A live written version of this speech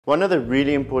One of the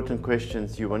really important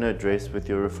questions you want to address with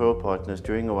your referral partners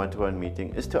during a one-to-one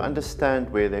meeting is to understand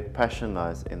where their passion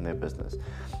lies in their business.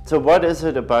 So what is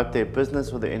it about their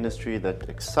business or the industry that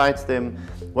excites them?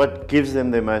 What gives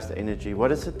them their most energy?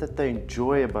 What is it that they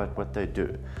enjoy about what they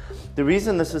do? The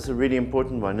reason this is a really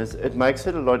important one is it makes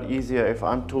it a lot easier if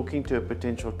I'm talking to a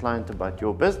potential client about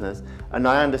your business and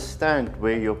I understand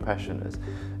where your passion is.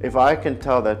 If I can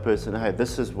tell that person, hey,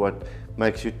 this is what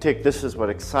makes you tick, this is what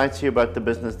excites you about the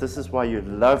business, this is why you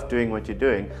love doing what you're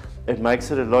doing, it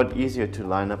makes it a lot easier to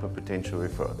line up a potential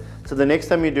referral. So the next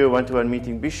time you do a one-to-one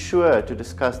meeting, be sure to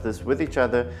discuss this with each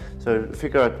other, so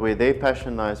figure out where their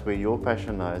passion lies, where your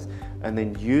passion lies, and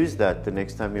then use that the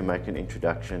next time you make an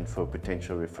introduction for a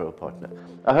potential referral partner.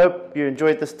 I hope you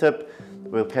enjoyed this tip.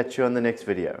 We'll catch you on the next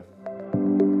video.